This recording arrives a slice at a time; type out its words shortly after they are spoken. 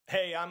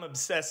Hey, I'm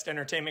obsessed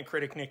entertainment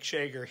critic Nick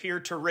Schager, here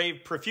to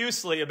rave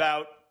profusely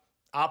about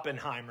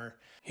Oppenheimer.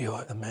 You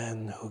are the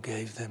man who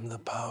gave them the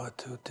power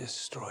to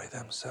destroy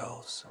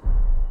themselves.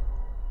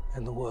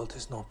 And the world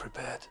is not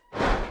prepared.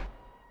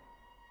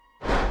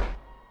 8,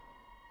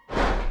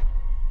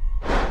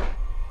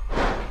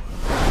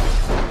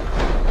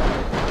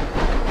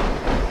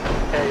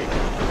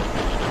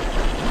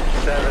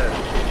 7,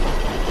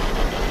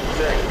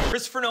 6.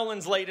 Christopher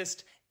Nolan's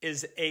latest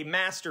is a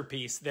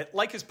masterpiece that,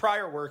 like his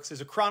prior works,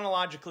 is a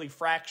chronologically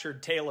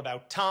fractured tale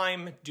about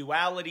time,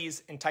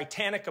 dualities, and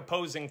titanic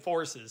opposing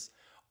forces,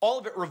 all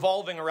of it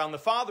revolving around the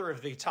father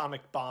of the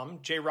atomic bomb,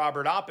 J.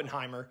 Robert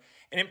Oppenheimer,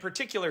 and in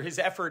particular his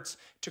efforts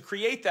to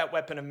create that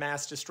weapon of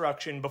mass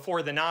destruction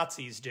before the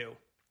Nazis do.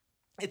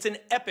 It's an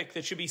epic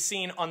that should be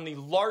seen on the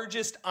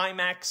largest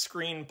IMAX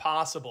screen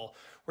possible,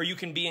 where you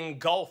can be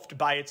engulfed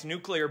by its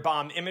nuclear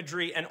bomb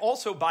imagery and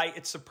also by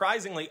its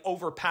surprisingly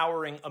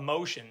overpowering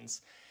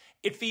emotions.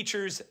 It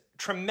features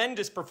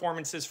tremendous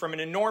performances from an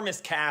enormous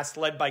cast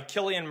led by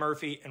Cillian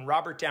Murphy and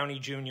Robert Downey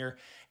Jr.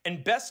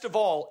 And best of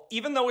all,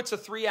 even though it's a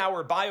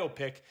 3-hour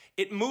biopic,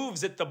 it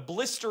moves at the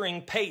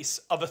blistering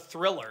pace of a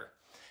thriller.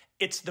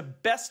 It's the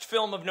best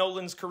film of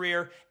Nolan's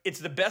career, it's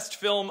the best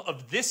film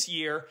of this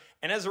year,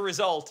 and as a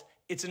result,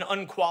 it's an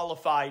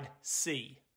unqualified C.